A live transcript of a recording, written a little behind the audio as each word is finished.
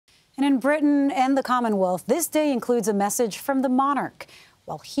And in Britain and the Commonwealth, this day includes a message from the monarch.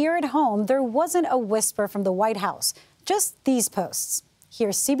 While here at home, there wasn't a whisper from the White House, just these posts.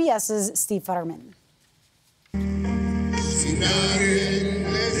 Here's CBS's Steve Futterman.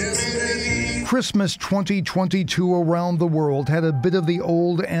 Christmas 2022 around the world had a bit of the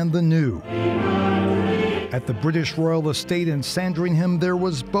old and the new. At the British Royal Estate in Sandringham, there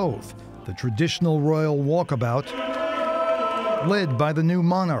was both. The traditional royal walkabout, led by the new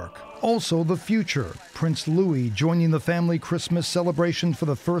monarch. Also the future, Prince Louis joining the family Christmas celebration for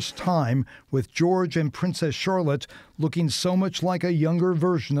the first time, with George and Princess Charlotte looking so much like a younger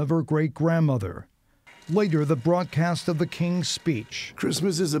version of her great-grandmother. Later, the broadcast of the King's speech.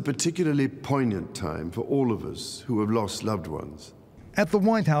 Christmas is a particularly poignant time for all of us who have lost loved ones. At the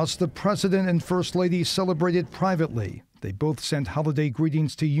White House, the President and First Lady celebrated privately. They both sent holiday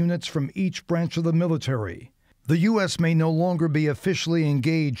greetings to units from each branch of the military. The U.S. may no longer be officially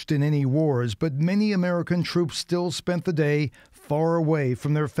engaged in any wars, but many American troops still spent the day far away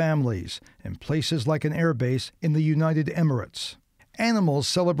from their families, in places like an airbase in the United Emirates. Animals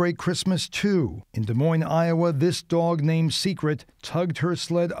celebrate Christmas, too. In Des Moines, Iowa, this dog named Secret tugged her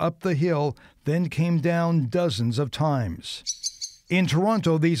sled up the hill, then came down dozens of times. In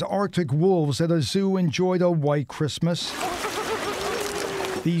Toronto, these Arctic wolves at a zoo enjoyed a white Christmas.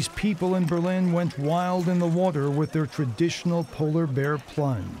 These people in Berlin went wild in the water with their traditional polar bear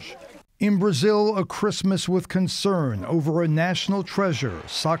plunge. In Brazil, a Christmas with concern over a national treasure,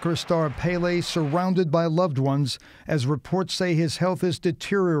 soccer star Pelé surrounded by loved ones, as reports say his health is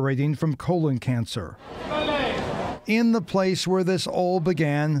deteriorating from colon cancer. In the place where this all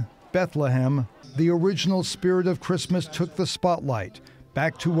began, Bethlehem, the original spirit of Christmas took the spotlight,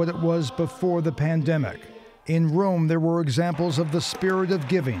 back to what it was before the pandemic. In Rome, there were examples of the spirit of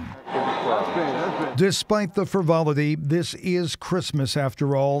giving. Despite the frivolity, this is Christmas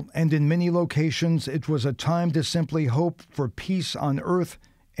after all, and in many locations it was a time to simply hope for peace on earth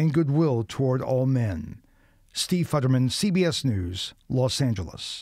and goodwill toward all men. Steve Futterman, CBS News, Los Angeles.